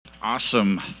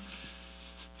Awesome.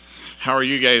 How are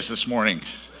you guys this morning?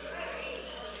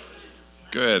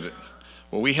 Good.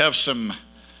 Well, we have some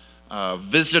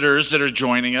visitors that are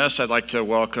joining us. I'd like to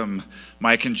welcome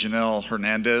Mike and Janelle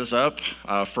Hernandez up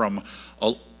from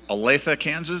Olathe,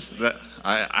 Kansas.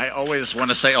 I always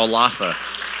want to say Olathe,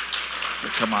 so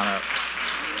come on up.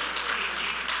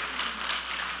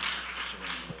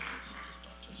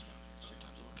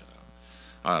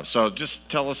 So just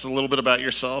tell us a little bit about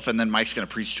yourself, and then Mike's going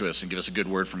to preach to us and give us a good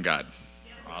word from God.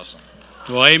 Awesome.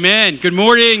 Well, amen. Good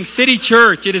morning, City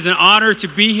Church. It is an honor to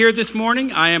be here this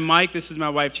morning. I am Mike. This is my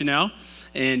wife, Janelle,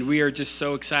 and we are just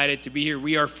so excited to be here.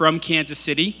 We are from Kansas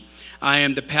City. I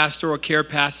am the pastoral care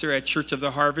pastor at Church of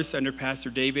the Harvest under Pastor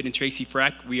David and Tracy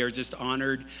Freck. We are just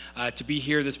honored to be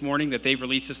here this morning, that they've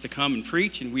released us to come and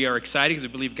preach, and we are excited because I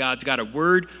believe God's got a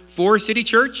word for City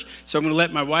Church. So I'm going to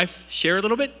let my wife share a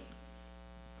little bit.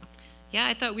 Yeah,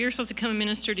 I thought we were supposed to come and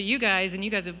minister to you guys, and you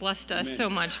guys have blessed us so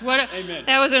much. Amen.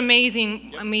 That was an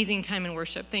amazing time in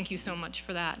worship. Thank you so much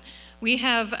for that. We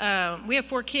have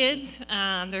 4 kids.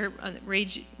 They're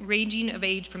ranging of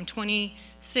age from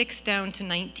 26 down to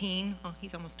 19. Oh,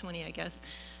 he's almost 20, I guess.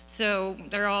 So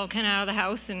they're all kind of out of the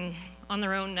house and on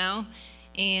their own now.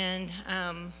 And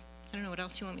I don't know what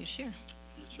else you want me to share.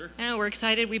 Sure. I know we're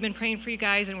excited. We've been praying for you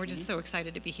guys, and we're just so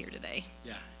excited to be here today.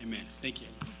 Yeah, amen. Thank you.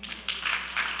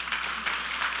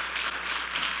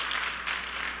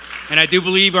 And I do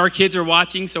believe our kids are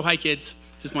watching, so hi, kids.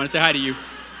 Just want to say hi to you.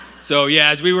 So, yeah,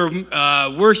 as we were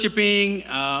worshiping,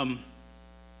 my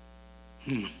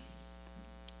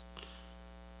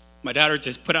daughter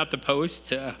just put out the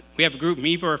post. We have a group,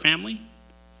 Me for Our Family,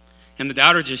 and the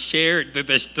daughter just shared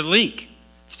the link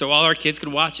so all our kids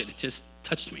could watch it. It just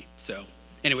touched me. So,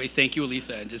 anyways, thank you,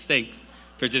 Elisa, and just thanks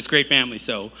for just great family.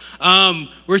 So,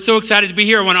 we're so excited to be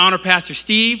here. I want to honor Pastor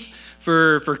Steve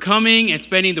for coming and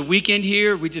spending the weekend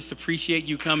here. We just appreciate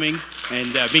you coming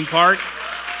and being part.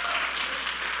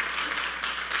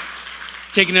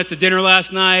 Taking us to dinner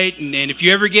last night, and if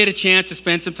you ever get a chance to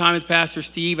spend some time with Pastor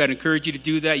Steve, I'd encourage you to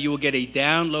do that. You will get a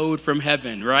download from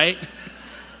heaven, right?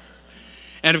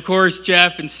 And of course,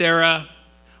 Jeff and Sarah,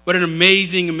 what an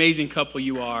amazing, amazing couple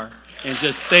you are. And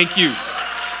just thank you.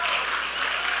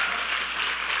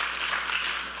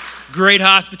 Great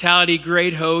hospitality,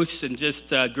 great hosts, and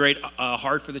just a great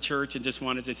heart for the church. And just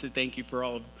wanted to say thank you for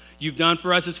all you've done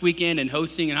for us this weekend and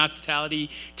hosting and hospitality,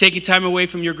 taking time away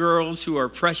from your girls who are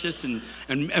precious and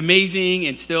amazing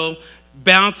and still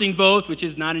balancing both, which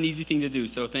is not an easy thing to do.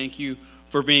 So thank you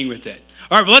for being with it.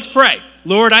 All right, well, let's pray.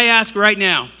 Lord, I ask right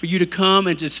now for you to come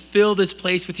and just fill this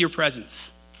place with your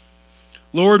presence.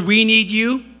 Lord, we need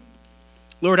you.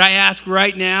 Lord, I ask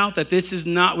right now that this is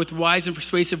not with wise and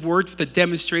persuasive words, but a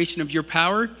demonstration of your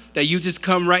power, that you just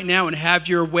come right now and have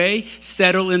your way,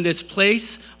 settle in this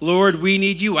place. Lord, we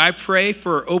need you. I pray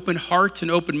for open hearts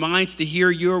and open minds to hear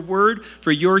your word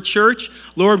for your church.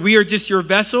 Lord, we are just your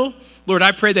vessel. Lord,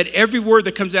 I pray that every word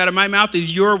that comes out of my mouth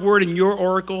is your word and your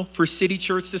oracle for City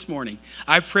Church this morning.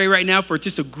 I pray right now for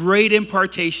just a great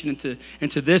impartation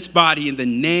into this body in the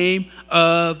name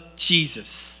of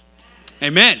Jesus.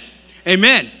 Amen.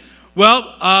 Amen.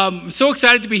 Well, I'm so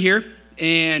excited to be here.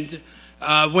 And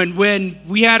when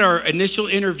we had our initial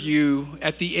interview,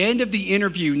 at the end of the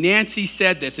interview, Nancy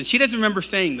said this, and she doesn't remember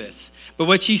saying this, but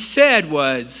what she said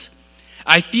was,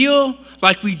 I feel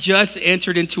like we just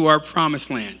entered into our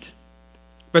promised land,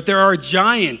 but there are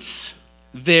giants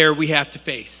there we have to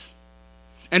face.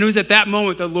 And it was at that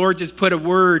moment the Lord just put a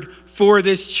word for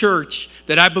this church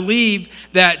that I believe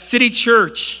that City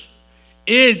Church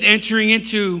is entering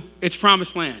into its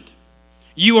promised land.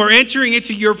 You are entering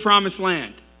into your promised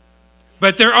land.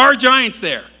 But there are giants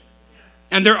there.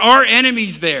 And there are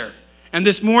enemies there. And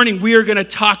this morning we are going to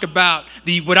talk about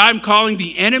what I'm calling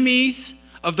the enemies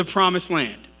of the promised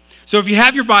land. So if you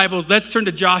have your Bibles, let's turn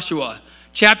to Joshua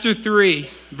chapter 3,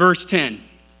 verse 10.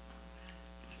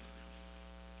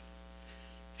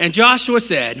 And Joshua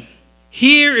said,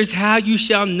 "Here is how you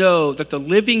shall know that the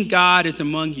living God is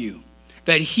among you,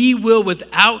 that he will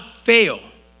without fail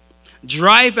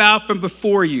drive out from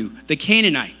before you the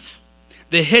Canaanites,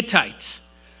 the Hittites,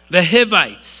 the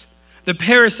Hivites, the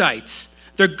Perizzites,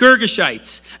 the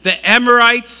Girgashites, the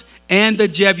Amorites, and the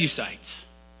Jebusites."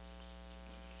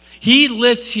 He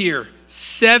lists here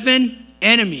 7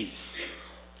 enemies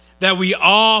that we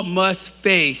all must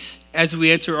face as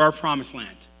we enter our promised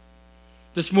land.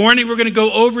 This morning we're going to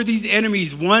go over these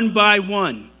enemies one by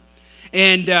one.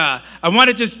 And I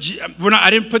want to I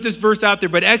didn't put this verse out there,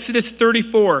 but Exodus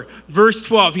 34, verse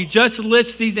 12, he just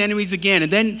lists these enemies again.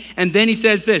 And then he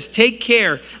says this, "Take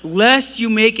care lest you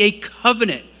make a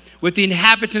covenant with the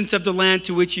inhabitants of the land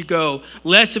to which you go,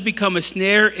 lest it become a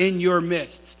snare in your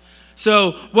midst.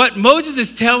 So what Moses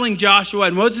is telling Joshua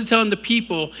and Moses is telling the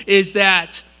people is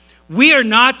that we are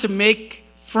not to make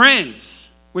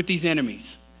friends with these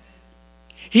enemies.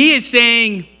 He is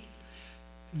saying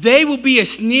they will be a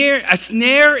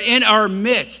snare in our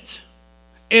midst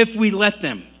if we let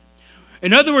them.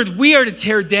 In other words, we are to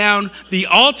tear down the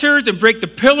altars and break the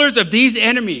pillars of these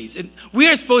enemies. And we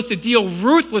are supposed to deal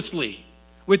ruthlessly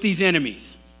with these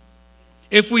enemies.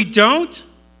 If we don't,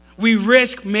 we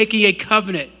risk making a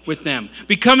covenant with them,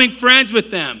 becoming friends with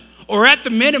them, or at the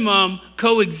minimum,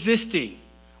 coexisting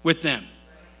with them.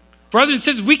 Brothers and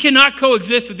sisters, we cannot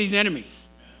coexist with these enemies.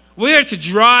 We are to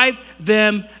drive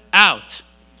them out.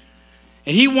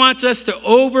 And he wants us to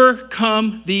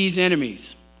overcome these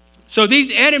enemies. So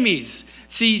these enemies,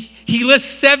 see, he lists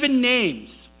 7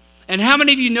 names. And how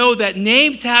many of you know that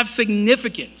names have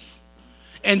significance?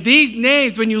 And these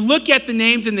names, when you look at the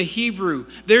names in the Hebrew,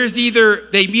 they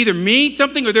either mean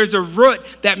something or there's a root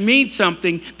that means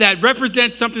something that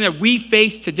represents something that we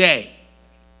face today.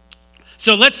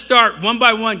 So let's start one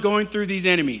by one going through these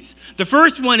enemies. The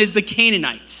first one is the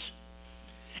Canaanites.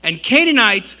 And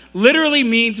Canaanites literally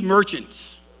means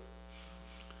merchants.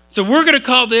 So we're going to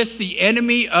call this the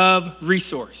enemy of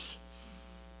resource.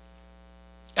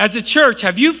 As a church,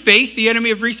 have you faced the enemy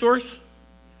of resource?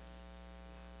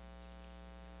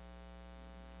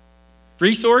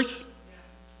 Resource,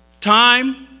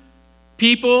 time,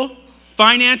 people,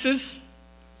 finances.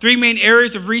 3 main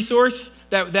areas of resource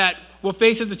that we'll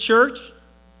face as a church.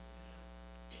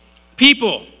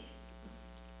 People.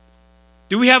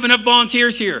 Do we have enough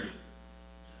volunteers here?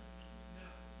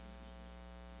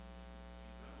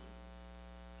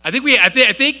 I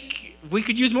think we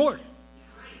could use more.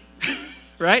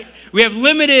 Right? We have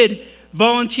limited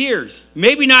volunteers.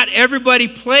 Maybe not everybody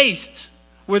placed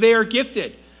where they are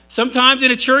gifted. Sometimes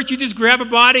in a church, you just grab a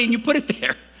body and you put it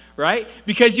there, right?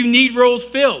 Because you need roles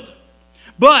filled.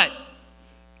 But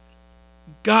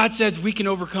God says we can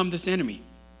overcome this enemy,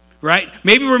 right?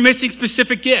 Maybe we're missing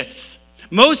specific gifts.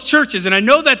 Most churches, and I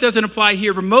know that doesn't apply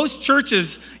here, but most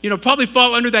churches, probably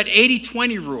fall under that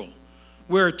 80-20 rule,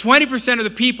 where 20% of the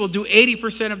people do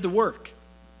 80% of the work.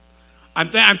 I'm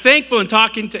thankful in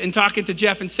talking to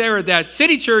Jeff and Sarah that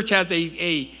City Church has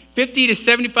a 50 to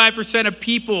 75% of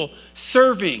people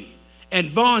serving and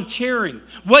volunteering.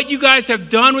 What you guys have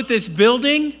done with this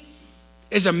building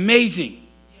is amazing.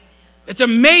 It's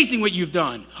amazing what you've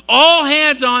done. All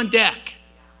hands on deck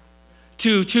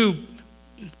to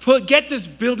get this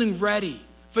building ready.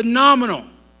 Phenomenal.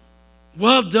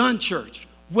 Well done, church.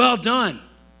 Well done.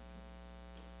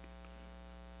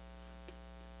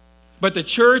 But the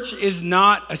church is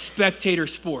not a spectator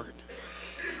sport.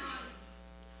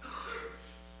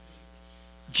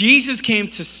 Jesus came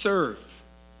to serve,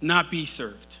 not be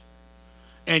served.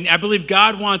 And I believe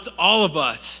God wants all of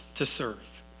us to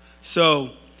serve.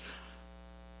 So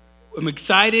I'm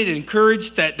excited and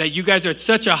encouraged that you guys are at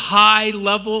such a high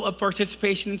level of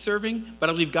participation in serving, but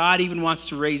I believe God even wants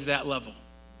to raise that level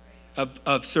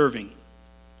of serving.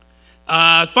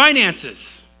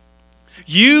 Finances.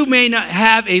 You may not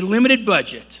have a limited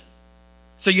budget,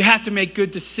 so you have to make good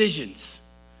decisions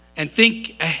and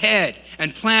think ahead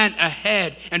and plan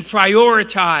ahead and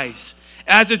prioritize.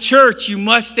 As a church, you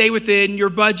must stay within your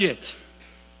budget.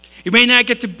 You may not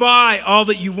get to buy all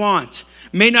that you want,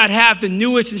 may not have the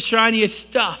newest and shiniest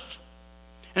stuff.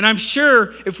 And I'm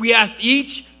sure if we asked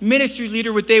each ministry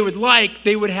leader what they would like,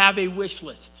 they would have a wish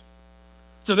list.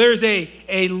 So there's a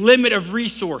limit of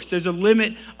resource. There's a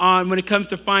limit on when it comes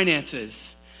to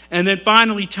finances. And then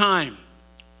finally, time,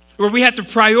 where we have to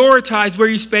prioritize where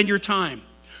you spend your time.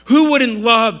 Who wouldn't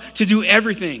love to do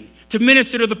everything? To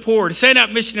minister to the poor, to send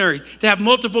out missionaries, to have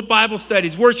multiple Bible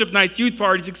studies, worship nights, youth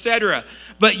parties, etc.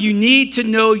 But you need to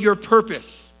know your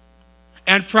purpose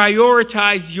and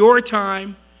prioritize your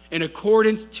time in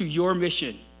accordance to your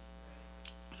mission.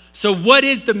 So what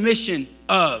is the mission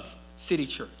of City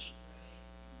Church?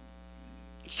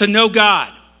 It's to know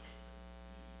God.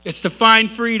 It's to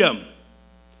find freedom.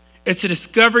 It's to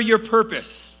discover your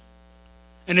purpose.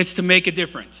 And it's to make a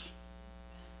difference.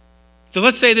 So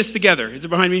let's say this together. Is it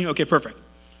behind me? Okay, perfect.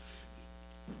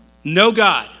 Know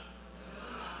God.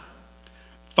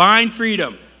 Find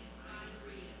freedom.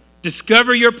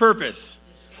 Discover your purpose.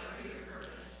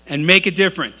 And make a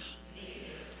difference.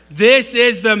 This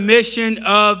is the mission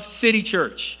of City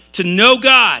Church. To know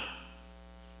God.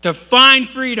 To find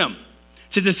freedom.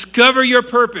 To discover your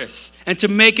purpose and to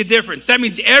make a difference. That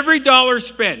means every dollar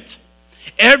spent,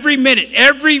 every minute,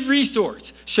 every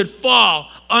resource should fall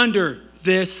under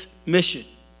this mission.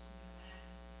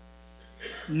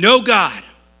 Know God,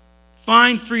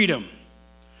 find freedom,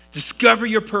 discover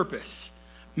your purpose,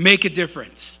 make a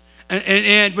difference.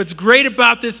 And what's great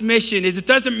about this mission is it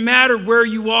doesn't matter where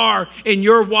you are in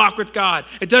your walk with God.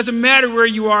 It doesn't matter where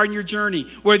you are in your journey.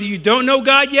 Whether you don't know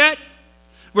God yet,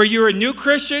 whether you're a new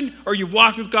Christian, or you've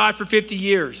walked with God for 50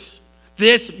 years.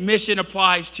 This mission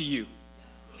applies to you.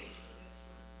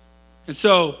 And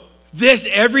so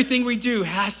everything we do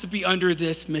has to be under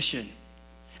this mission.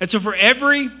 And so for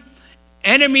every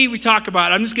enemy we talk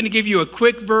about, I'm just going to give you a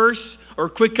quick verse or a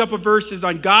quick couple of verses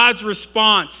on God's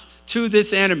response to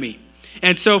this enemy.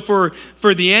 And so for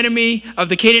the enemy of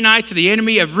the Canaanites, the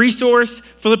enemy of resource,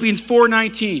 Philippians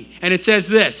 4:19. And it says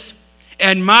this,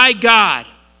 and my God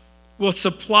will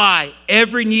supply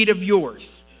every need of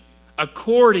yours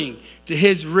according to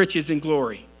his riches and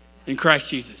glory in Christ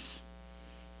Jesus.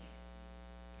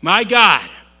 My God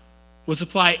will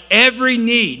supply every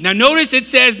need. Now notice it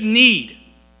says need.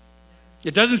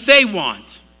 It doesn't say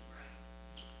want.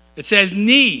 It says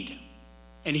need.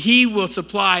 And he will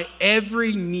supply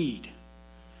every need.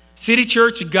 City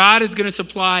Church, God is going to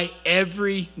supply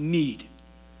every need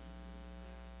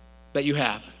that you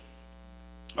have.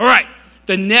 All right,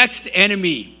 the next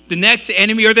enemy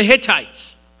are the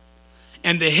Hittites.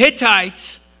 And the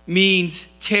Hittites means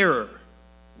terror.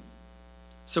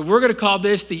 So we're going to call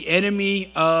this the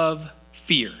enemy of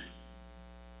fear.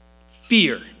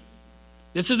 Fear.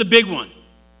 This is a big one.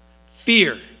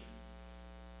 Fear.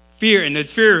 Fear, and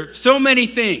it's fear of so many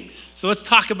things. So let's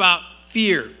talk about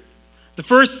fear. The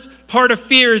first part of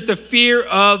fear is the fear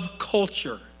of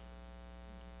culture.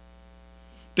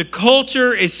 The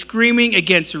culture is screaming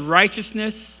against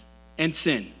righteousness and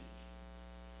sin.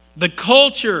 The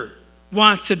culture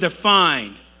wants to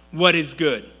define what is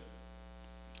good.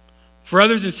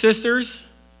 Brothers and sisters,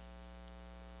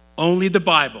 only the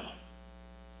Bible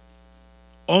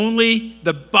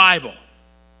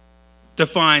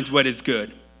defines what is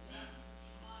good.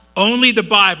 Only the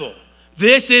Bible.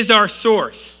 This is our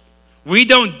source. We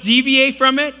don't deviate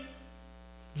from it.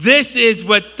 This is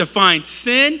what defines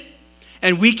sin,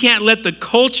 and we can't let the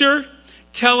culture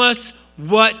tell us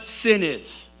what sin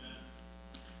is.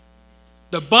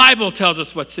 The Bible tells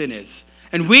us what sin is,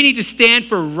 and we need to stand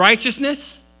for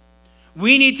righteousness.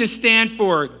 We need to stand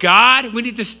for God. We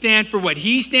need to stand for what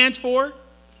he stands for,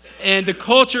 and the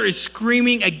culture is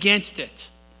screaming against it.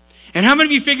 And how many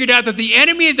of you figured out that the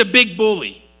enemy is a big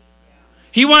bully?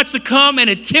 He wants to come and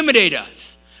intimidate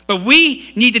us. But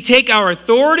we need to take our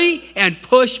authority and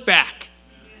push back.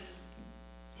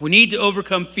 We need to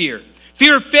overcome fear.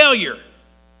 Fear of failure.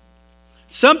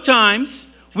 Sometimes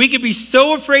we can be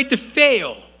so afraid to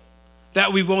fail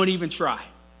that we won't even try.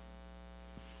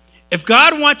 If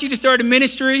God wants you to start a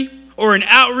ministry or an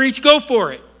outreach, go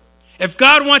for it. If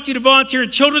God wants you to volunteer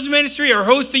in children's ministry or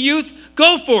host a youth,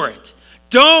 go for it.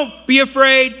 Don't be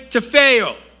afraid to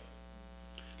fail.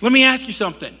 Let me ask you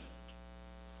something.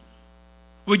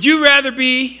 Would you rather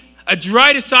be a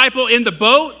dry disciple in the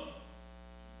boat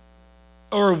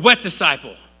or a wet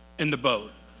disciple in the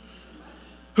boat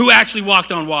who actually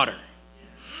walked on water?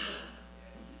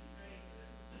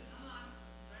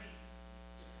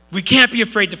 We can't be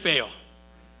afraid to fail.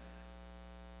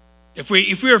 If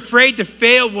we're afraid to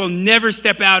fail, we'll never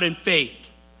step out in faith.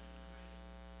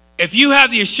 If you have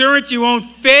the assurance you won't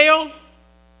fail,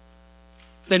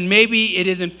 then maybe it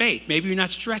isn't faith. Maybe you're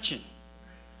not stretching.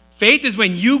 Faith is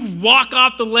when you walk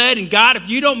off the lead and God, if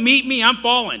you don't meet me, I'm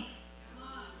falling.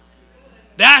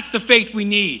 That's the faith we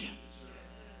need.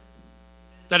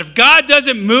 That if God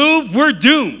doesn't move, we're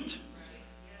doomed.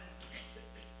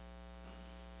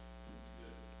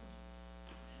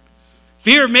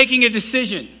 Fear of making a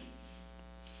decision.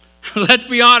 Let's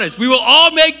be honest. We will all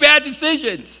make bad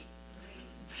decisions.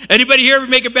 Anybody here ever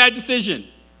make a bad decision?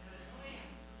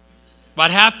 About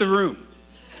half the room.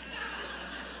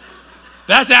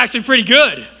 That's actually pretty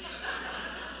good.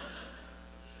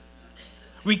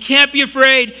 We can't be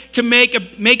afraid to make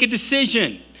a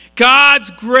decision.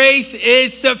 God's grace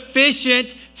is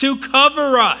sufficient to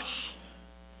cover us.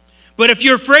 But if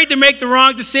you're afraid to make the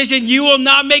wrong decision, you will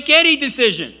not make any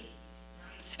decision.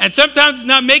 And sometimes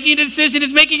not making a decision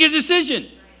is making a decision.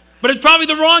 But it's probably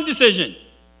the wrong decision.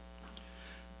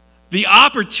 The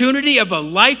opportunity of a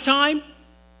lifetime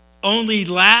only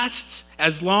lasts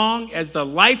as long as the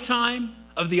lifetime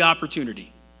of the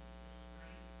opportunity.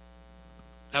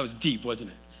 That was deep,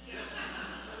 wasn't it?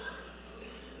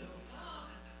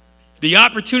 The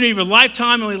opportunity of a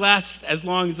lifetime only lasts as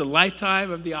long as the lifetime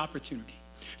of the opportunity.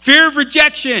 Fear of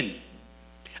rejection.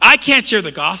 I can't share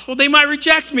the gospel. They might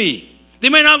reject me. They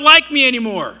might not like me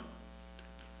anymore.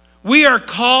 We are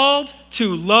called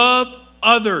to love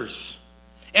others.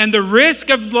 And the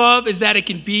risk of love is that it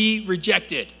can be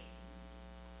rejected.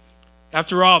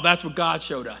 After all, that's what God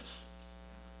showed us.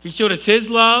 He showed us his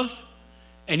love,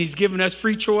 and he's given us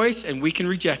free choice, and we can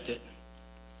reject it.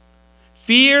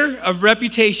 Fear of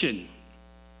reputation.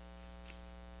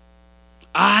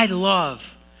 I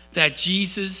love that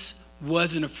Jesus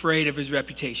wasn't afraid of his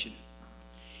reputation.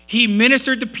 He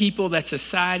ministered to people that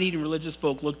society and religious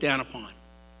folk looked down upon.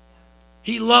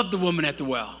 He loved the woman at the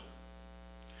well.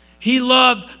 He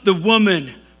loved the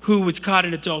woman who was caught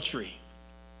in adultery.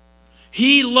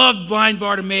 He loved blind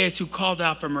Bartimaeus who called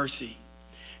out for mercy.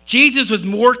 Jesus was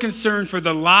more concerned for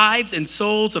the lives and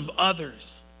souls of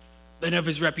others than of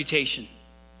his reputation.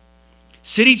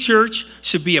 City Church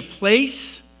should be a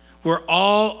place where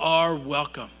all are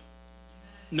welcome,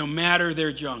 no matter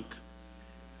their junk.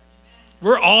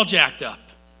 We're all jacked up.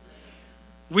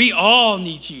 We all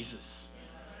need Jesus.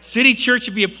 City Church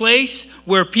should be a place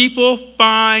where people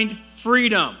find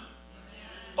freedom.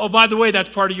 Oh, by the way, that's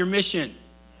part of your mission.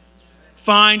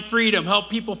 Find freedom. Help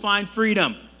people find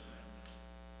freedom.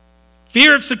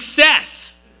 Fear of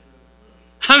success.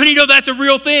 How many know that's a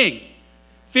real thing?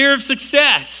 Fear of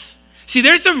success. See,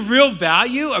 there's some real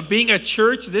value of being a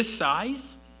church this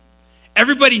size.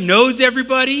 Everybody knows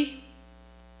everybody.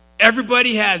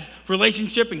 Everybody has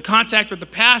relationship and contact with the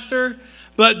pastor.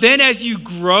 But then as you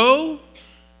grow,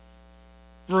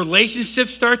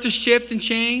 relationships start to shift and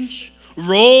change.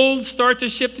 Roles start to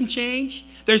shift and change.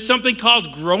 There's something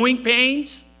called growing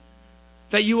pains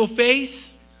that you will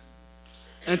face.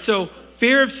 And so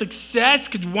fear of success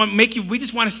could make you, we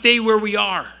just want to stay where we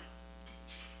are.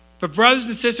 But brothers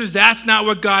and sisters, that's not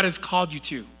what God has called you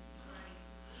to.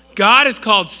 God has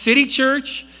called City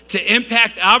Church to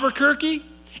impact Albuquerque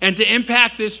and to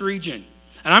impact this region.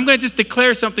 And I'm going to just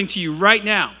declare something to you right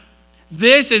now.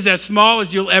 This is as small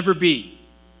as you'll ever be.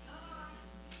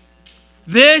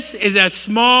 This is as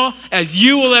small as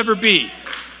you will ever be.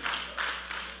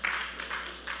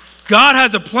 God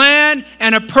has a plan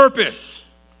and a purpose.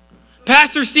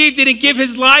 Pastor Steve didn't give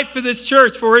his life for this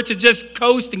church for it to just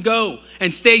coast and go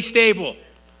and stay stable.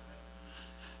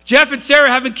 Jeff and Sarah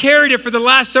haven't carried it for the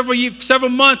last several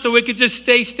months so it could just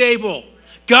stay stable.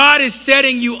 God is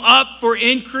setting you up for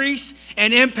increase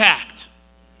and impact.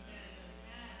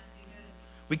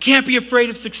 We can't be afraid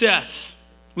of success.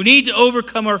 We need to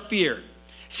overcome our fear.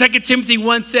 2 Timothy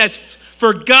 1 says,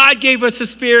 "For God gave us a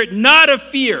spirit not of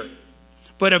fear,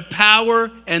 but of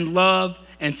power and love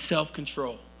and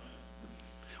self-control."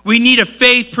 We need a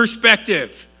faith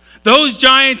perspective. Those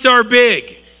giants are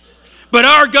big, but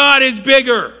our God is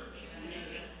bigger.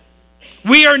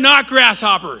 We are not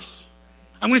grasshoppers.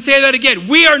 I'm going to say that again.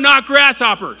 We are not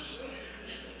grasshoppers.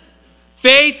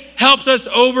 Faith helps us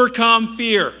overcome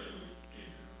fear.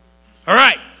 All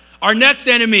right, our next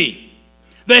enemy,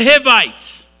 the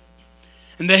Hivites.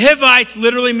 And the Hivites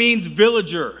literally means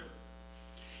villager.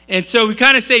 And so we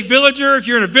kind of say villager. If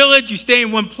you're in a village, you stay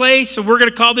in one place. So we're going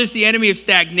to call this the enemy of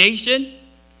stagnation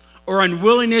or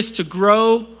unwillingness to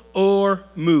grow or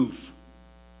move.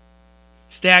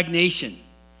 Stagnation.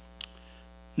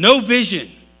 No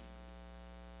vision.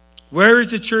 Where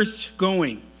is the church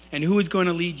going and who is going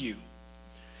to lead you?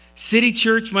 City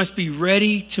Church must be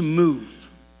ready to move.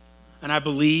 And I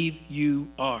believe you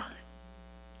are.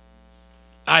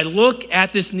 I look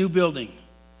at this new building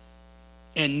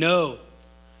and know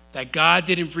that God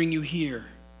didn't bring you here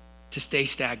to stay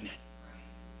stagnant.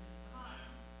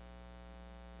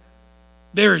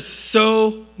 There is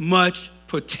so much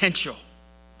potential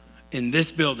in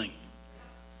this building.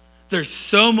 There's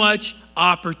so much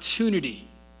opportunity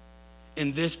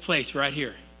in this place right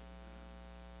here.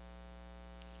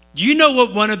 Do you know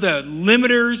what one of the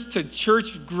limiters to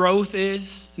church growth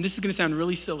is? And this is going to sound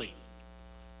really silly.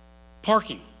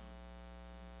 Parking.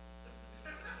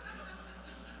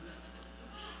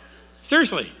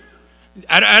 Seriously.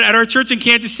 At our church in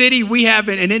Kansas City, we have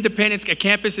a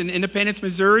campus in Independence,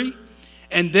 Missouri,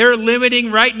 and their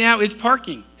limiting right now is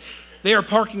parking. They are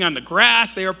parking on the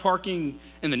grass. They are parking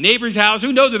in the neighbor's house.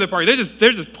 Who knows where they're parking?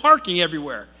 There's just parking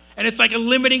everywhere, and it's like a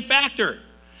limiting factor.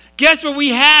 Guess what we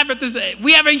have at this?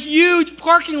 We have a huge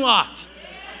parking lot.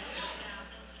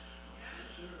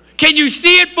 Can you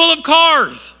see it full of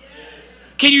cars?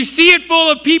 Can you see it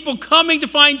full of people coming to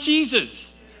find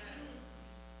Jesus?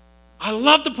 I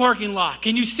love the parking lot.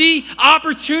 Can you see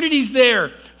opportunities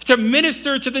there to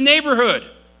minister to the neighborhood?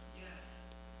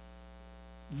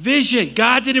 Vision.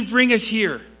 God didn't bring us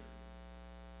here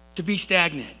to be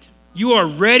stagnant. You are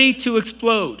ready to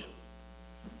explode.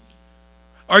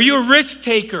 Are you a risk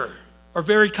taker or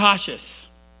very cautious?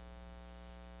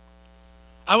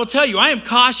 I will tell you, I am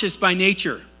cautious by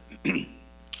nature.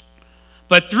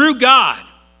 But through God,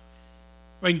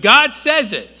 when God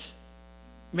says it,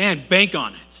 man, bank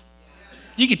on it.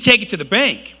 you can take it to the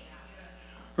bank,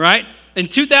 right? In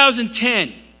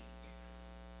 2010,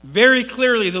 very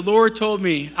clearly the Lord told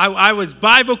me, I was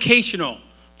bivocational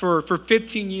for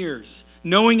 15 years,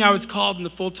 knowing I was called in the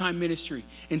full-time ministry.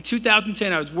 In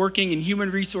 2010, I was working in human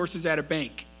resources at a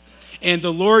bank. And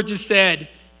the Lord just said,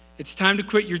 it's time to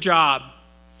quit your job,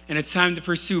 and it's time to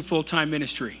pursue full-time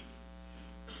ministry.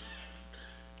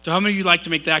 So how many of you like to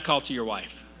make that call to your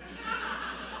wife?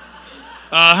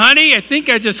 Honey, I think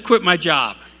I just quit my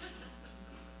job.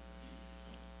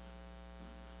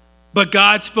 But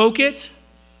God spoke it,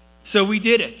 so we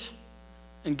did it.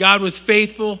 And God was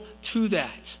faithful to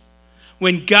that.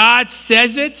 When God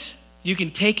says it, you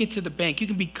can take it to the bank. You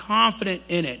can be confident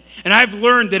in it. And I've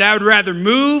learned that I would rather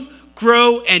move,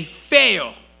 grow, and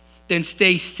fail than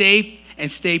stay safe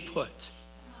and stay put.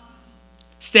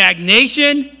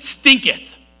 Stagnation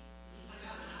stinketh.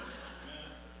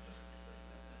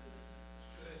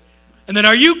 And then,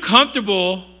 are you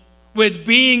comfortable with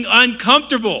being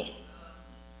uncomfortable?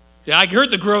 Yeah, I heard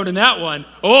the groan in that one.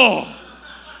 Oh.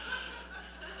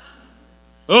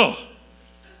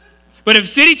 But if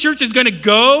City Church is going to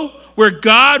go where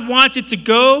God wants it to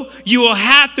go, you will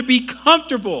have to be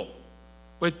comfortable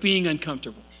with being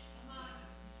uncomfortable.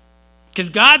 Because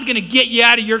God's going to get you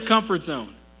out of your comfort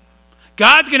zone.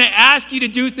 God's going to ask you to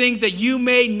do things that you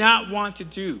may not want to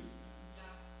do.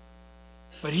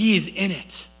 But He is in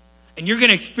it. And you're going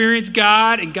to experience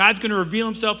God, and God's going to reveal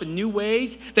Himself in new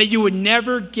ways that you would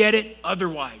never get it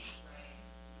otherwise.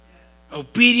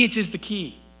 Obedience is the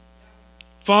key.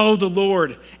 Follow the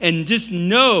Lord, and just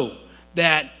know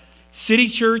that City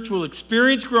Church will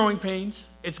experience growing pains.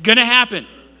 It's going to happen.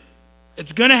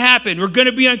 It's going to happen. We're going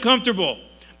to be uncomfortable.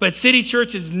 But City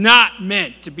Church is not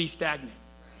meant to be stagnant.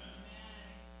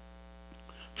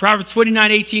 Proverbs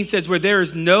 29:18 says, where there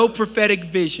is no prophetic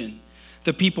vision,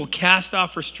 the people cast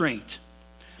off restraint,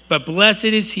 but blessed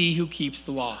is he who keeps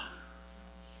the law.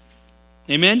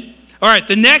 Amen? All right,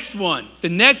 the next one, the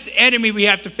next enemy we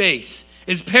have to face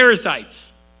is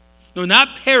parasites. No,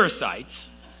 not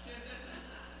parasites,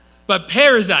 but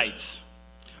parasites,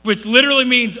 which literally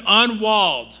means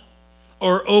unwalled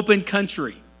or open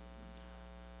country.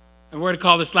 And we're going to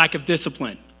call this lack of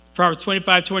discipline. Proverbs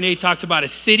 25:28 talks about a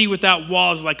city without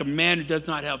walls like a man who does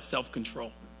not have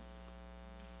self-control.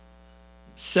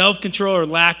 Self-control or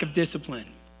lack of discipline.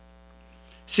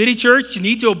 City Church, you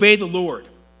need to obey the Lord.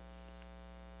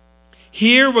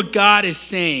 Hear what God is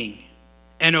saying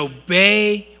and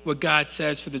obey what God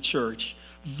says for the church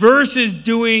versus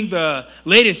doing the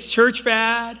latest church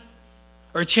fad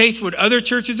or chase what other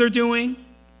churches are doing.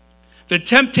 The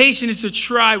temptation is to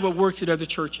try what works at other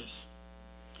churches.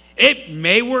 It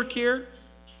may work here.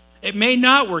 It may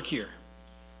not work here.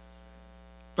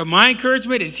 But my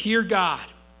encouragement is hear God.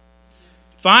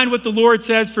 Find what the Lord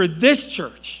says for this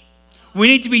church. We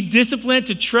need to be disciplined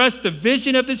to trust the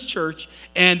vision of this church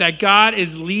and that God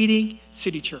is leading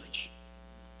City Church.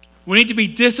 We need to be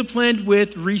disciplined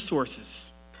with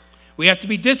resources. We have to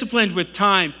be disciplined with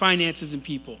time, finances, and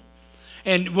people.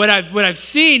 And what I've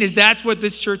seen is that's what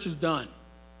this church has done.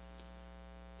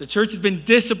 The church has been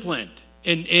disciplined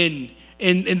in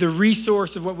the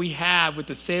resource of what we have with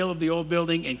the sale of the old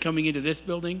building and coming into this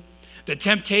building. The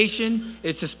temptation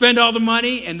is to spend all the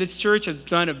money, and this church has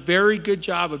done a very good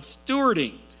job of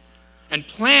stewarding and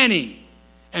planning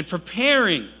and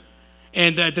preparing.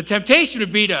 And the temptation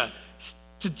would be to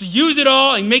use it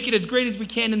all and make it as great as we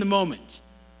can in the moment.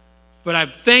 But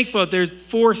I'm thankful that there's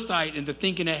foresight into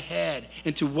thinking ahead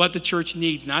into what the church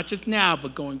needs, not just now,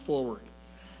 but going forward.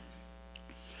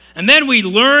 And then we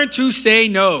learn to say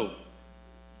no.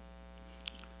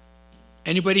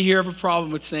 Anybody here have a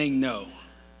problem with saying no?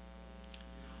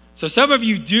 So some of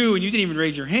you do, and you didn't even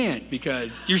raise your hand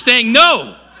because you're saying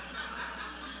no.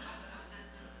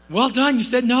 Well done, you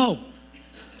said no.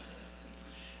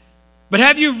 But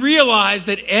have you realized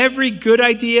that every good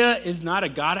idea is not a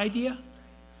God idea?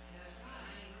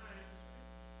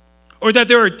 Or that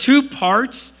there are two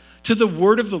parts to the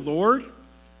word of the Lord?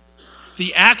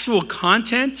 The actual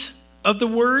content of the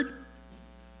word,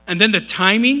 and then the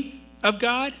timing of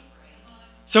God?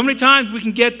 So many times we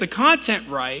can get the content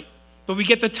right, but we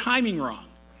get the timing wrong.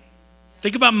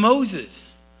 Think about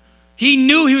Moses. He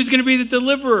knew he was going to be the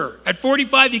deliverer. At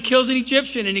 45, he kills an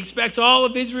Egyptian and he expects all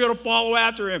of Israel to follow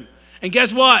after him. And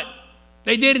guess what?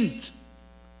 They didn't.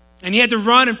 And he had to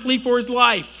run and flee for his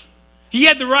life. He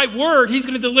had the right word. He's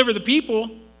going to deliver the people.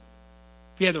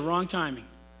 He had the wrong timing.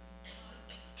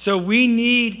 So we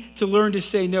need to learn to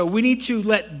say no. We need to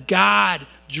let God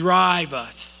drive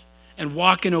us and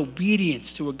walk in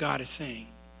obedience to what God is saying.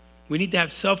 We need to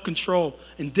have self-control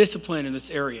and discipline in this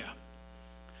area.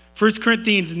 1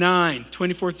 Corinthians 9,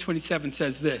 24 to 27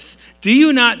 says this: "Do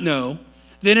you not know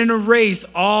that in a race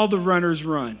all the runners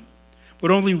run,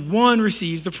 but only one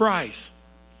receives the prize?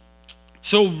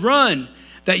 So run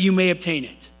that you may obtain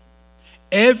it.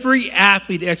 Every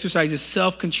athlete exercises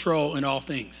self-control in all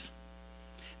things.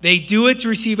 They do it to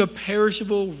receive a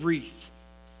perishable wreath.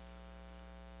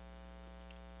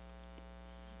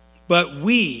 But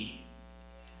we,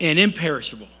 an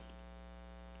imperishable.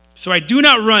 So I do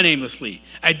not run aimlessly.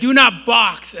 I do not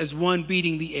box as one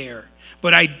beating the air,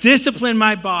 but I discipline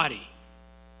my body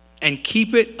and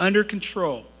keep it under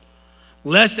control,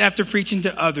 lest after preaching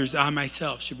to others, I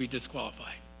myself should be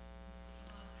disqualified."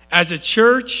 As a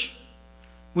church,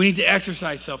 we need to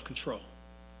exercise self-control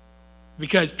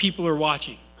because people are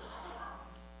watching.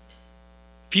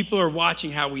 People are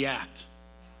watching how we act.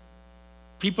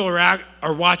 People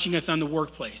are watching us on the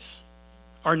workplace.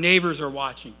 Our neighbors are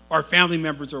watching. Our family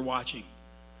members are watching.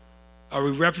 Are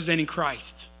we representing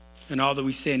Christ in all that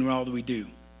we say and all that we do?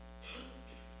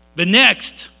 The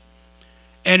next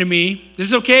enemy, this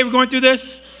is okay? We're going through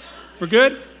this? We're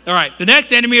good? All right. The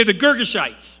next enemy are the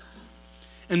Girgashites.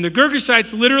 And the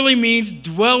Girgashites literally means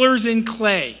dwellers in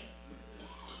clay.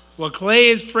 Well, clay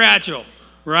is fragile,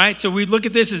 right? So we look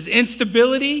at this as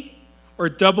instability or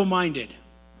double-minded.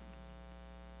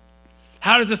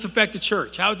 How does this affect the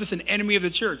church? How is this an enemy of the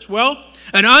church? Well,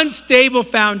 an unstable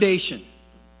foundation.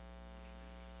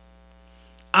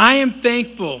 I am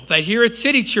thankful that here at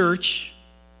City Church,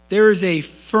 there is a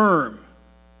firm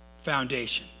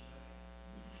foundation.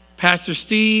 Pastor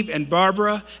Steve and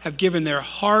Barbara have given their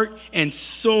heart and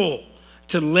soul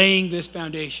to laying this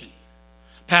foundation.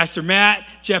 Pastor Matt,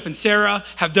 Jeff, and Sarah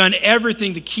have done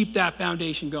everything to keep that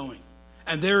foundation going.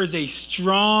 And there is a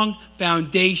strong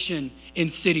foundation in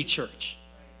City Church.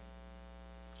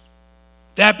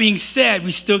 That being said,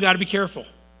 we still got to be careful.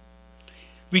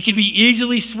 We can be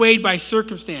easily swayed by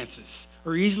circumstances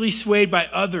or easily swayed by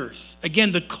others.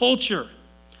 Again, the culture,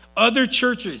 other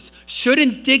churches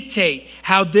shouldn't dictate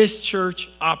how this church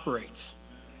operates.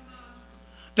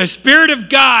 The Spirit of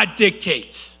God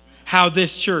dictates how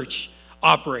this church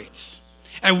operates.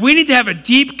 And we need to have a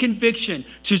deep conviction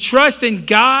to trust in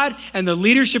God and the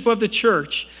leadership of the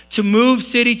church to move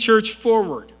City Church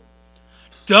forward.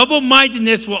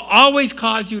 Double-mindedness will always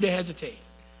cause you to hesitate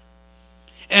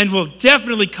and will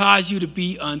definitely cause you to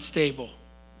be unstable.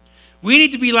 We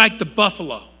need to be like the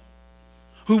buffalo,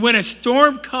 who when a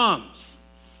storm comes,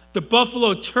 the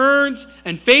buffalo turns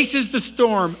and faces the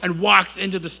storm and walks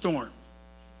into the storm.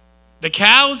 The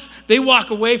cows, they walk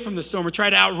away from the storm or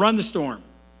try to outrun the storm.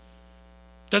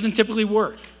 Doesn't typically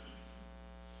work.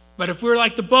 But if we're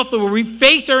like the buffalo, where we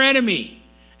face our enemy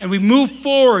and we move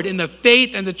forward in the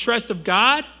faith and the trust of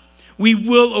God, we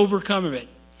will overcome it.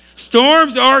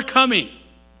 Storms are coming.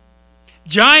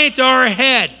 Giants are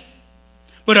ahead.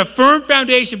 But a firm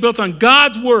foundation built on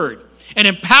God's word and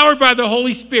empowered by the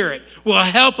Holy Spirit will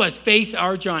help us face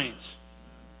our giants,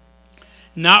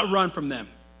 not run from them.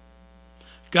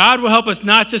 God will help us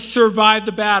not just survive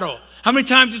the battle. How many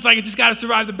times it's like I just got to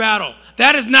survive the battle?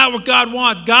 That is not what God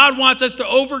wants. God wants us to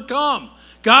overcome.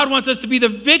 God wants us to be the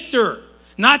victor,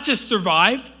 not just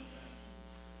survive.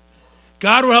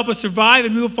 God will help us survive,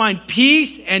 and we will find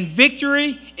peace and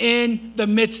victory in the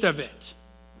midst of it.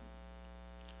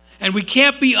 And we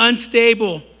can't be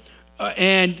unstable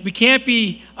and we can't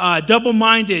be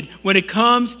double-minded when it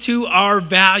comes to our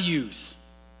values.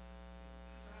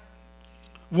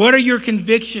 What are your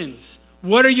convictions?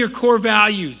 What are your core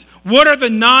values? What are the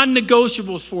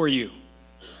non-negotiables for you?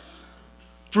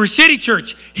 For City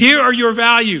Church, here are your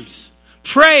values: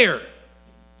 prayer,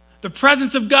 the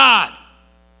presence of God,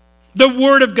 the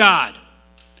Word of God,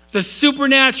 the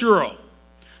supernatural,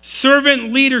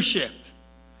 servant leadership,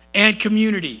 and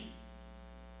community.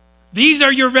 These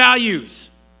are your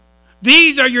values.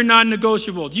 These are your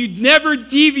non-negotiables. You never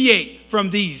deviate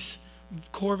from these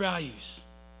core values.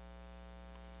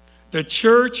 The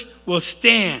church will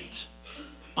stand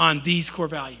on these core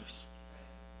values: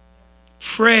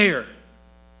 prayer,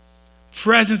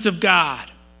 presence of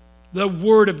God, the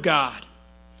Word of God,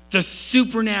 the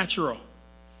supernatural,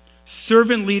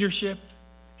 servant leadership,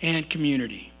 and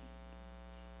community.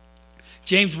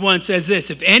 James 1 says this: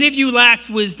 if any of you lacks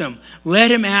wisdom,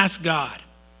 let him ask God,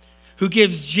 who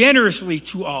gives generously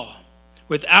to all,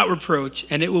 without reproach,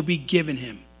 and it will be given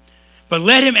him. But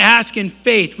let him ask in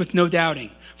faith with no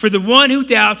doubting. For the one who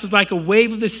doubts is like a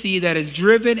wave of the sea that is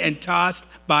driven and tossed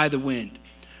by the wind.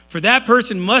 For that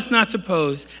person must not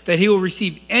suppose that he will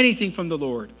receive anything from the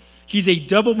Lord. He's a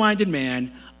double-minded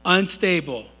man,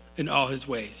 unstable in all his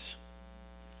ways.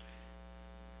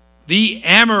 The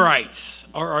Amorites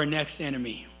are our next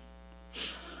enemy.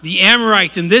 the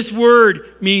Amorites, and this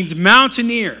word means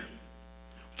mountaineer,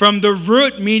 from the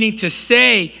root meaning to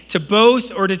say, to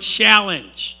boast, or to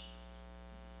challenge.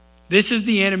 This is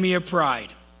the enemy of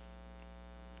pride.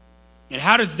 And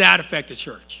how does that affect the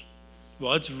church?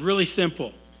 Well, it's really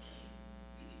simple.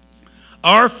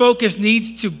 Our focus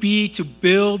needs to be to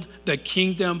build the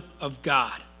kingdom of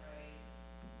God.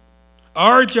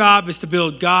 Our job is to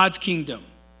build God's kingdom.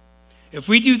 If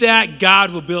we do that,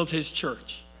 God will build his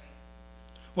church.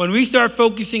 When we start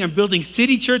focusing on building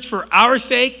City Church for our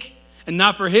sake and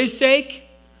not for his sake,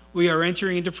 we are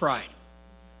entering into pride.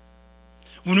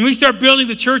 When we start building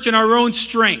the church in our own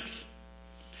strength,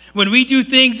 when we do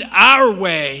things our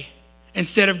way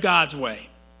instead of God's way,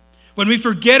 when we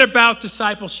forget about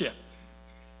discipleship.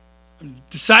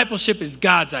 Discipleship is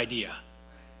God's idea.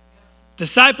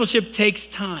 Discipleship takes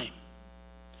time.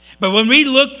 But when we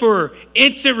look for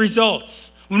instant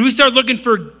results, when we start looking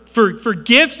for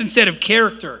gifts instead of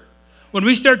character, when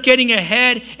we start getting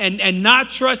ahead and not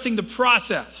trusting the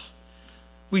process,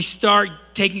 we start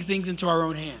taking things into our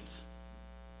own hands.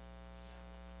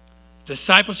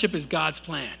 Discipleship is God's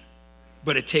plan,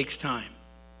 but it takes time.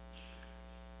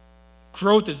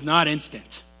 Growth is not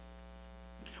instant.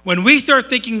 When we start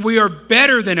thinking we are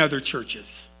better than other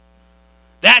churches,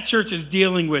 that church is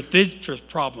dealing with this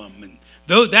problem, and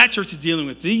that church is dealing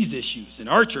with these issues, and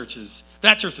that church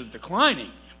is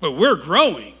declining, but we're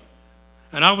growing.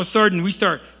 And all of a sudden, we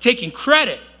start taking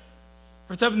credit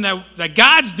for something that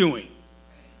God's doing,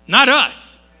 not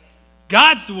us.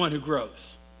 God's the one who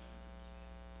grows.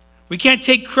 We can't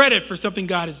take credit for something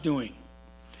God is doing.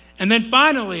 And then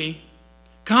finally,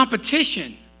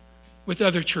 competition with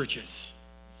other churches.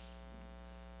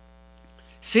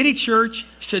 City Church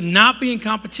should not be in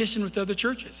competition with other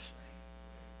churches.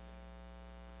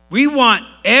 We want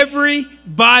every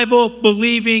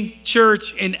Bible-believing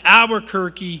church in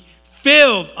Albuquerque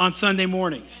filled on Sunday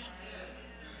mornings.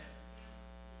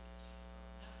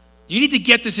 You need to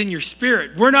get this in your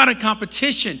spirit. We're not in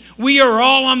competition. We are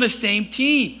all on the same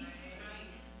team.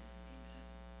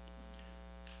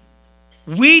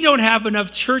 We don't have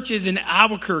enough churches in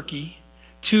Albuquerque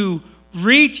to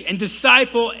reach and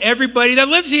disciple everybody that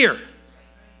lives here.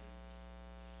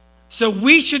 So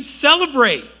we should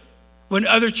celebrate when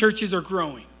other churches are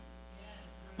growing,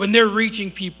 when they're reaching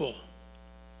people.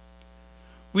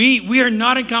 We are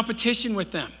not in competition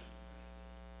with them.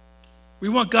 We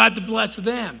want God to bless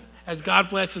them as God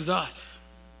blesses us,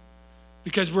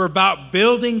 because we're about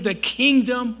building the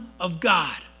kingdom of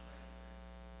God.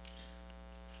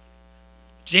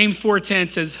 James 4:10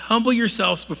 says, "Humble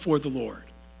yourselves before the Lord,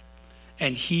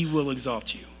 and he will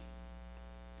exalt you."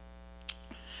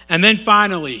 And then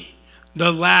finally,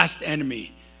 the last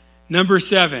enemy, number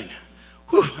 7.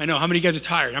 Whew, I know, how many of you guys are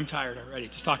tired? I'm tired already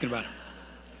just talking about it.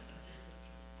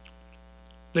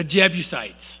 The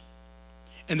Jebusites.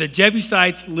 And the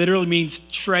Jebusites literally means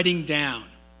treading down.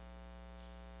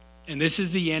 And this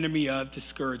is the enemy of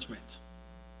discouragement.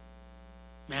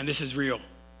 Man, this is real.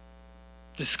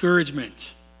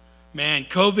 Discouragement. Man,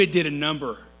 COVID did a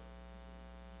number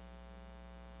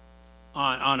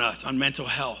on us, on mental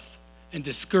health. And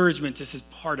discouragement, this is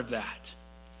part of that.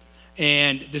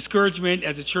 And discouragement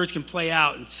as a church can play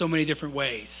out in so many different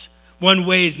ways. One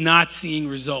way is not seeing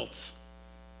results.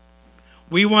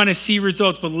 We want to see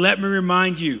results, but let me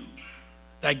remind you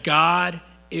that God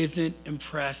isn't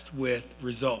impressed with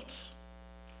results.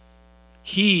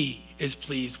 He is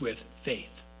pleased with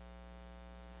faith.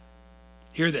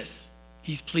 Hear this.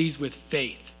 He's pleased with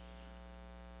faith.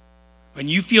 When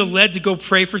you feel led to go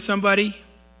pray for somebody,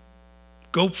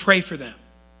 go pray for them.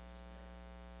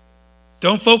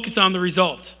 Don't focus on the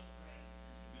result.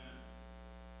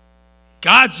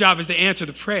 God's job is to answer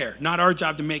the prayer, not our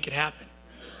job to make it happen.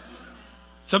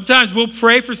 Sometimes we'll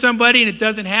pray for somebody and it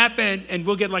doesn't happen and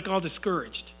we'll get like all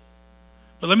discouraged.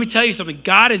 But let me tell you something.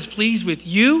 God is pleased with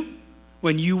you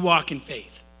when you walk in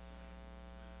faith.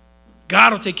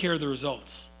 God will take care of the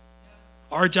results.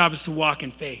 Our job is to walk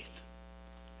in faith.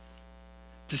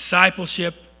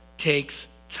 Discipleship takes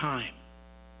time.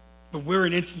 But we're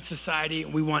an instant society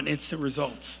and we want instant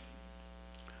results.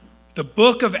 The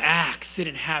book of Acts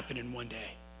didn't happen in one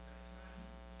day.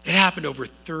 It happened over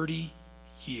 30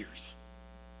 years.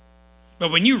 But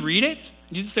when you read it,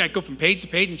 you just go from page to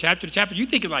page and chapter to chapter, you're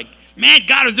thinking like, man,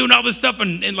 God is doing all this stuff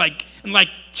in like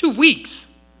 2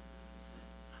 weeks.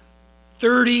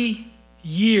 30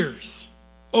 years.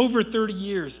 Over 30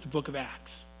 years, the book of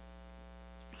Acts.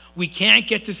 We can't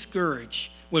get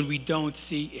discouraged when we don't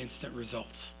see instant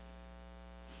results.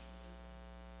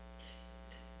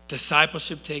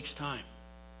 Discipleship takes time.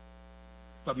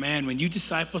 But man, when you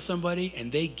disciple somebody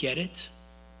and they get it,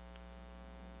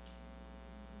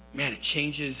 man, it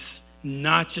changes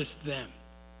not just them,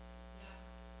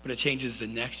 but it changes the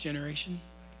next generation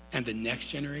and the next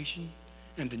generation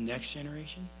and the next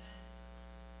generation.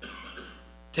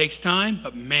 Takes time,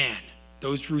 but man,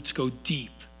 those roots go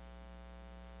deep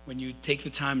when you take the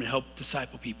time to help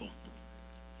disciple people.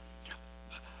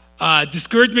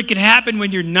 Discouragement can happen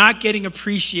when you're not getting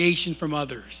appreciation from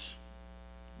others.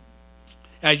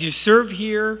 As you serve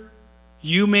here,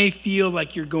 you may feel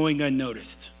like you're going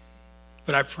unnoticed.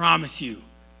 But I promise you,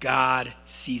 God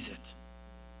sees it.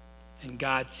 And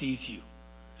God sees you.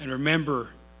 And remember,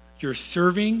 you're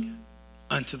serving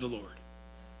unto the Lord.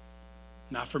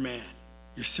 Not for man.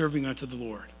 You're serving unto the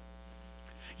Lord.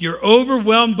 You're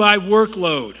overwhelmed by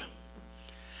workload.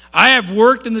 I have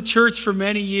worked in the church for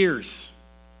many years.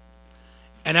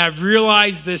 And I've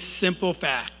realized this simple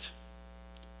fact.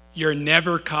 You're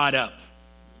never caught up.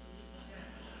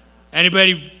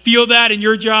 Anybody feel that in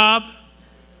your job?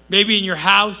 Maybe in your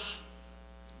house?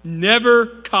 Never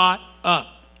caught up.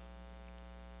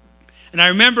 And I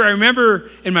remember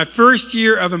in my first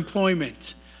year of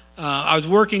employment, I was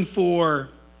working for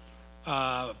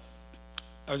Farm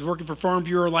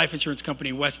Bureau Life Insurance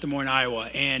Company in West Des Moines, Iowa,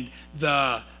 and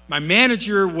my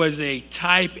manager was a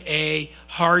Type A,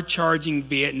 hard-charging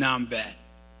Vietnam vet.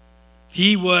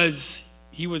 He was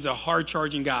a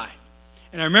hard-charging guy.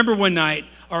 And I remember one night,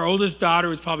 our oldest daughter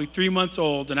was probably 3 months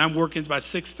old, and I'm working. It's about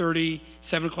 6:30,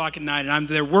 7 o'clock at night, and I'm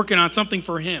there working on something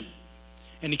for him.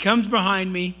 And he comes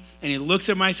behind me, and he looks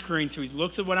at my screen, so he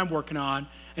looks at what I'm working on,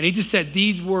 and he just said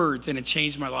these words, and it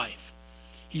changed my life.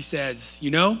 He says,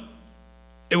 you know,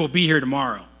 it will be here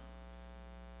tomorrow.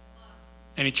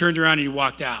 And he turned around and he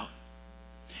walked out.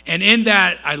 And in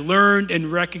that, I learned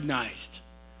and recognized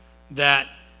that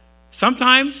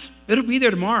sometimes it'll be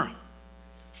there tomorrow.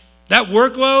 That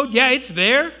workload, yeah, it's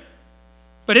there,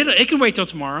 but it can wait till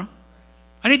tomorrow.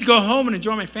 I need to go home and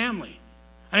enjoy my family.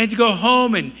 I need to go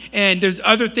home and there's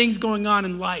other things going on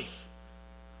in life.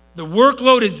 The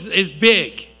workload is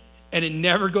big and it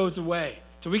never goes away.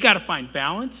 So we got to find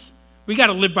balance. We got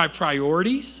to live by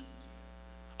priorities.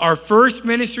 Our first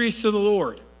ministry is to the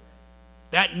Lord.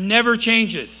 That never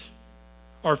changes.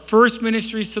 Our first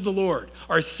ministry is to the Lord.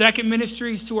 Our second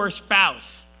ministry is to our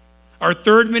spouse. Our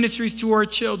third ministry is to our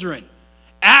children.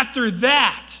 After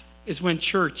that is when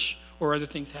church or other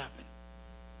things happen.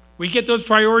 We get those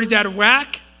priorities out of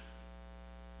whack,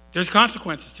 there's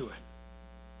consequences to it.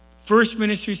 First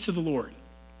ministry is to the Lord.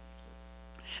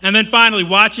 And then finally,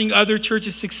 watching other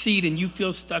churches succeed and you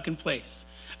feel stuck in place.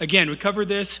 Again, we covered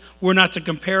this. We're not to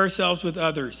compare ourselves with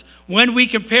others. When we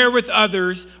compare with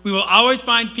others, we will always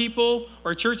find people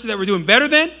or churches that we're doing better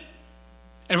than,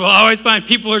 and we'll always find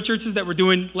people or churches that we're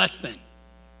doing less than.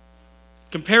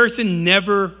 Comparison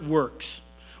never works.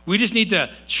 We just need to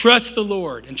trust the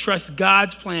Lord and trust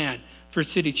God's plan for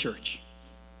City Church.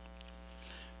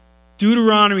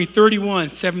 Deuteronomy 31,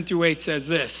 7-8 says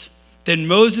this. Then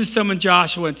Moses summoned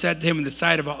Joshua and said to him in the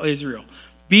sight of all Israel,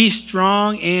 be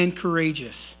strong and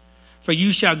courageous, for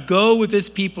you shall go with this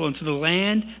people into the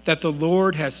land that the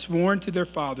Lord has sworn to their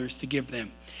fathers to give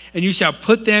them, and you shall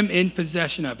put them in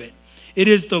possession of it. It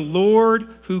is the Lord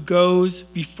who goes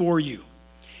before you.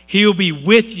 He will be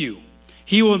with you.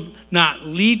 He will not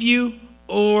leave you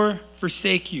or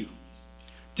forsake you.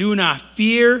 Do not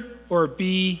fear or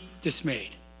be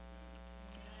dismayed.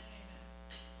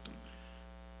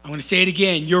 I'm going to say it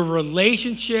again. Your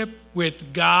relationship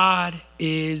with God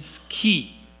is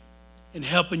key in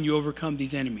helping you overcome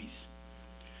these enemies.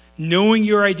 Knowing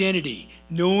your identity,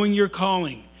 knowing your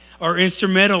calling are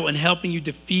instrumental in helping you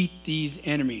defeat these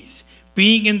enemies.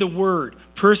 Being in the Word,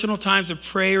 personal times of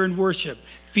prayer and worship,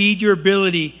 feed your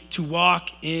ability to walk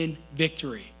in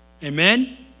victory.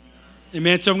 Amen?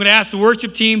 Amen. So I'm going to ask the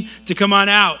worship team to come on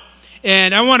out.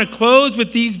 And I want to close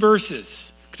with these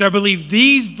verses because I believe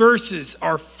these verses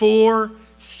are for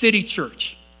City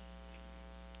Church.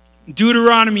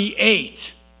 Deuteronomy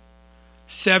 8,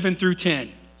 7-10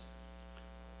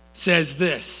 says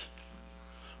this.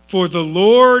 For the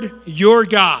Lord your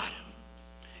God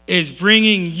is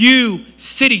bringing you,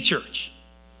 City Church,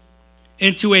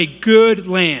 into a good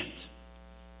land,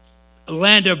 a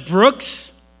land of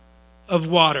brooks of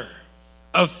water,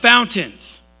 of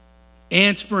fountains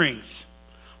and springs,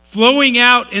 flowing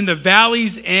out in the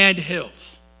valleys and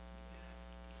hills,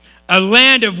 a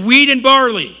land of wheat and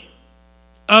barley,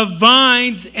 of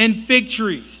vines and fig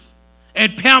trees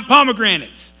and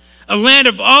pomegranates, a land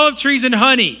of olive trees and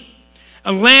honey,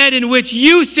 a land in which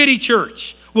you, City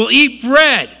Church, will eat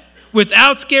bread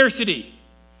without scarcity,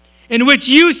 in which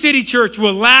you, City Church,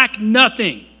 will lack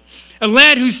nothing, a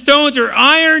land whose stones are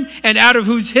iron and out of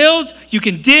whose hills you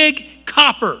can dig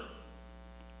copper.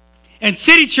 And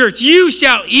City Church, you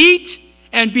shall eat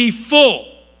and be full.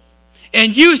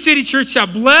 And you, City Church, shall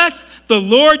bless the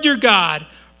Lord your God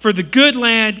for the good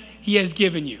land he has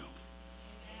given you.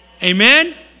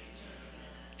 Amen?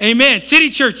 Amen. City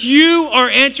Church, you are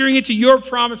entering into your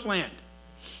promised land.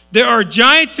 There are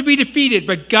giants to be defeated,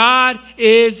 but God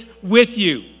is with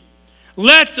you.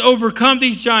 Let's overcome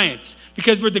these giants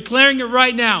because we're declaring it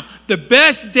right now. The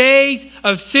best days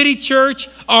of City Church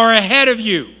are ahead of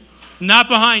you, not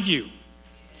behind you.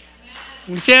 Let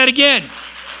me say that again.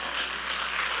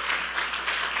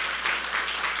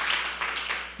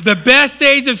 The best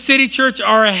days of City Church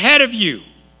are ahead of you,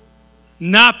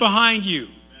 not behind you.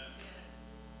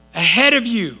 Ahead of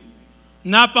you,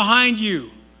 not behind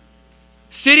you.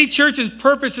 City Church's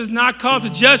purpose is not called to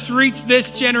just reach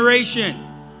this generation,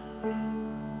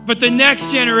 but the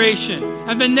next generation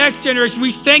and the next generation.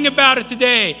 We sang about it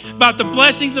today, about the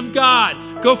blessings of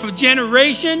God go from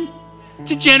generation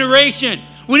to generation.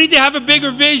 We need to have a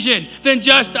bigger vision than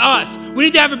just us. We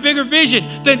need to have a bigger vision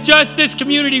than just this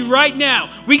community right now.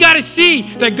 We got to see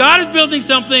that God is building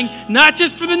something not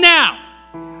just for the now,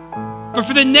 but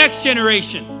for the next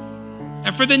generation.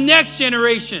 And for the next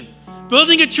generation.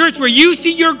 Building a church where you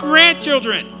see your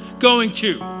grandchildren going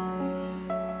to.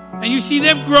 And you see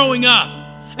them growing up.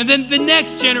 And then the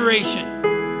next generation.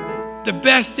 The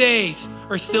best days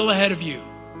are still ahead of you.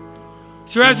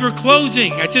 So as we're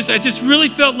closing, I just really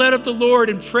felt led of the Lord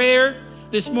in prayer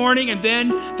this morning. And then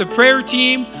the prayer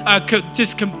team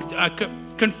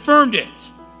confirmed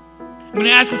it. I'm going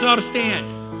to ask us all to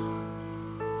stand.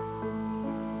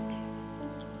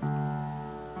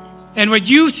 And what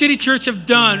you, City Church, have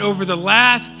done over the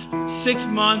last 6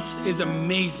 months is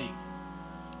amazing.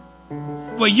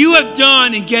 What you have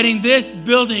done in getting this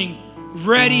building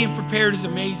ready and prepared is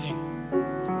amazing.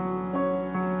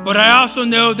 But I also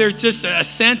know there's just a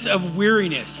sense of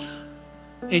weariness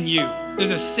in you.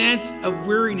 There's a sense of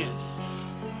weariness.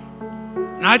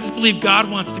 And I just believe God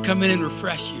wants to come in and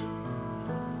refresh you.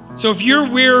 So if you're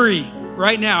weary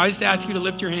right now, I just ask you to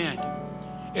lift your hand.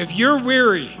 If you're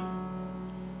weary,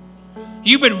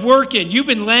 you've been working, you've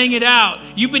been laying it out,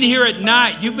 you've been here at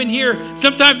night, you've been here.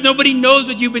 Sometimes nobody knows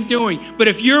what you've been doing. But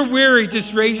if you're weary,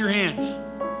 just raise your hands.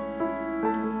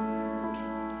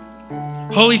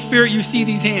 Holy Spirit, you see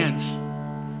these hands.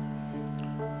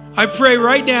 I pray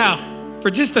right now for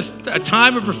just a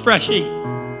time of refreshing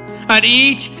on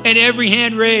each and every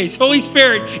hand raised. Holy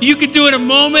Spirit, you could do in a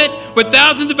moment what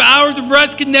thousands of hours of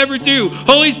rest could never do.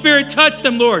 Holy Spirit, touch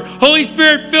them, Lord. Holy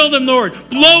Spirit, fill them, Lord.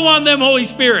 Blow on them, Holy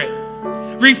Spirit.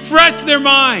 Refresh their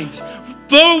minds.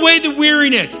 Blow away the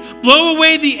weariness. Blow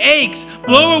away the aches.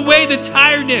 Blow away the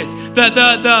tiredness.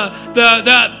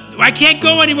 I can't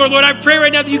go anymore, Lord. I pray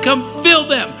right now that you come fill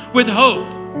them with hope.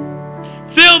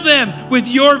 Fill them with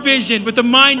your vision, with the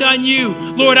mind on you.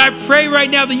 Lord, I pray right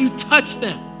now that you touch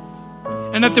them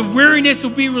and that the weariness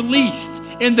will be released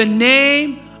in the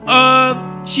name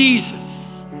of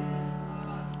Jesus.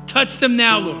 Touch them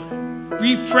now, Lord.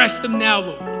 Refresh them now,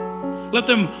 Lord. Let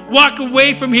them walk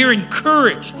away from here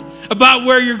encouraged about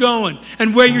where you're going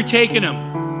and where you're taking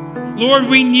them. Lord,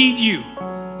 we need you.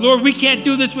 Lord, we can't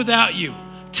do this without you.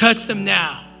 Touch them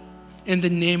now in the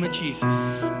name of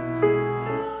Jesus.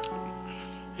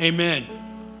 Amen.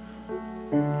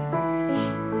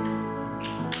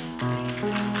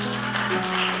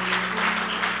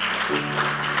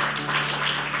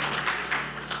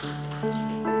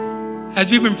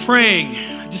 As we've been praying,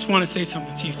 I just want to say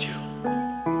something to you too.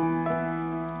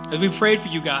 As we prayed for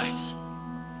you guys,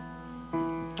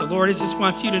 the Lord just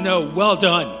wants you to know, well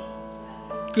done,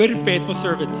 good and faithful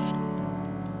servants.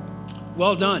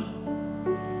 Well done.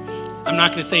 I'm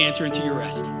not going to say enter into your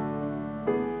rest.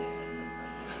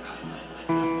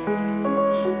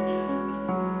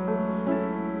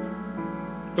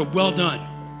 But well done.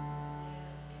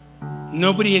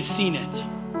 Nobody has seen it,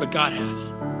 but God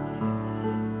has.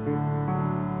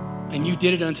 And you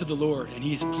did it unto the Lord, and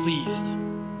he is pleased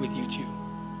with you too.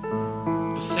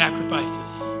 The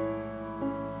sacrifices.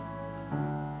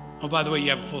 Oh, by the way, you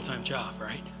have a full-time job,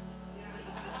 right?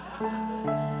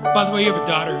 By the way, you have a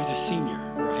daughter who's a senior,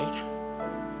 right?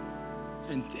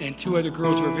 And two other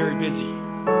girls who are very busy.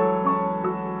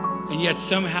 And yet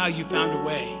somehow you found a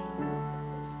way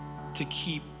to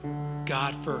keep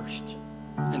God first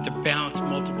and to balance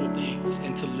multiple things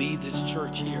and to lead this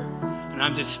church here. And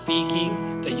I'm just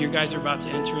speaking that you guys are about to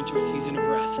enter into a season of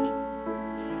rest.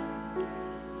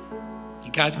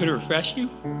 And God's going to refresh you.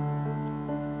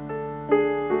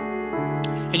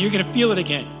 And you're going to feel it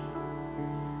again.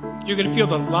 You're going to feel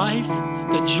the life,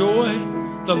 the joy,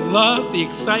 the love, the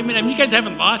excitement. I mean, you guys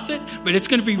haven't lost it, but it's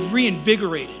going to be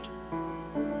reinvigorated.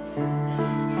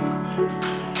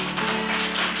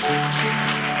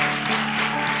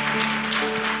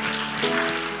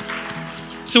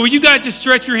 So will you guys just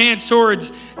stretch your hands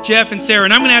towards Jeff and Sarah?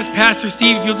 And I'm going to ask Pastor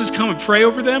Steve if you'll just come and pray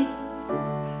over them.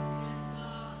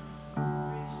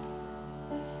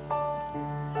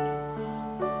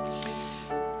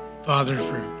 Father,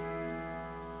 for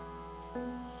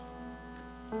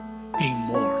being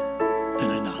more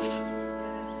than enough.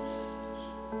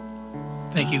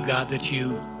 Thank you, God, that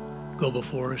you go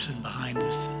before us and behind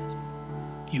us.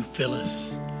 You fill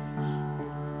us.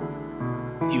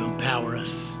 You empower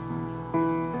us.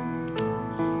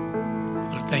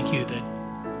 Lord, thank you that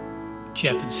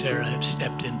Jeff and Sarah have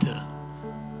stepped into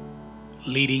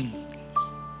leading.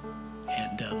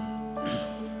 And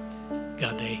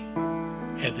God, they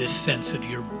have this sense of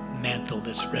your mantle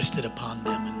that's rested upon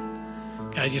them.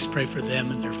 And God, I just pray for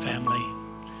them and their family,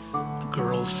 the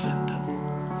girls, and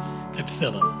God,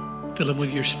 fill them. Fill them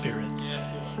with your spirit.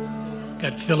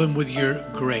 God, fill them with your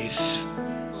grace.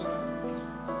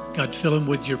 God, fill them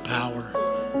with your power.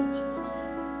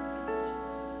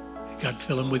 God,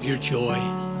 fill them with your joy.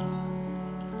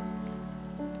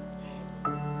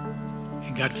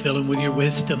 And God, fill them with your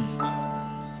wisdom.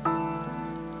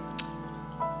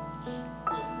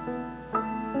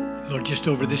 Lord, just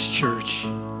over this church,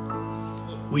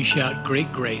 we shout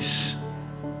great grace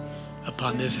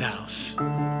upon this house,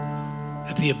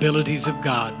 that the abilities of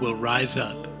God will rise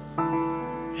up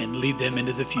and lead them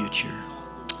into the future.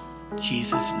 In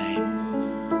Jesus'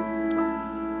 name.